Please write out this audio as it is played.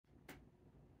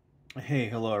Hey,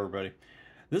 hello everybody.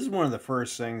 This is one of the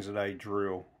first things that I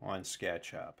drew on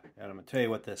SketchUp, and I'm gonna tell you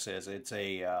what this is. It's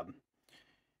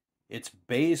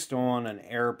based on an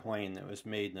airplane that was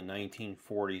made in the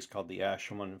 1940s called the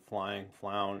Eschelmann Flying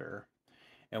Flounder.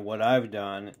 And what I've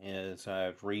done is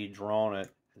I've redrawn it,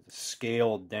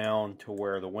 scaled down to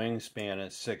where the wingspan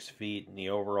is 6 feet and the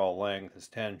overall length is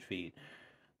 10 feet.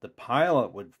 The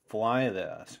pilot would fly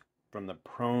this from the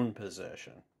prone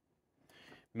position,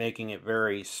 making it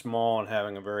very small and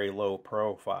having a very low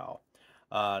profile.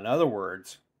 In other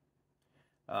words,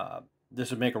 uh, this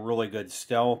would make a really good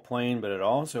stealth plane, but it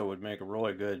also would make a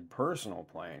really good personal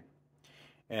plane.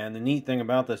 And the neat thing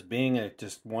about this being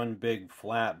just one big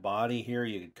flat body here,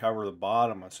 you could cover the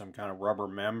bottom with some kind of rubber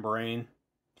membrane.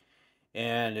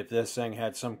 And if this thing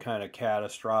had some kind of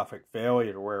catastrophic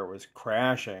failure to where it was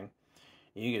crashing,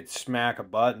 you could smack a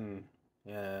button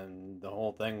and the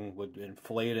whole thing would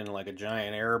inflate in like a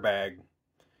giant airbag.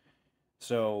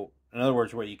 So, in other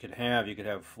words, what you could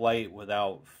have flight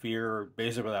without fear,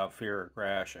 basically without fear of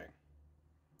crashing.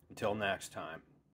 Until next time.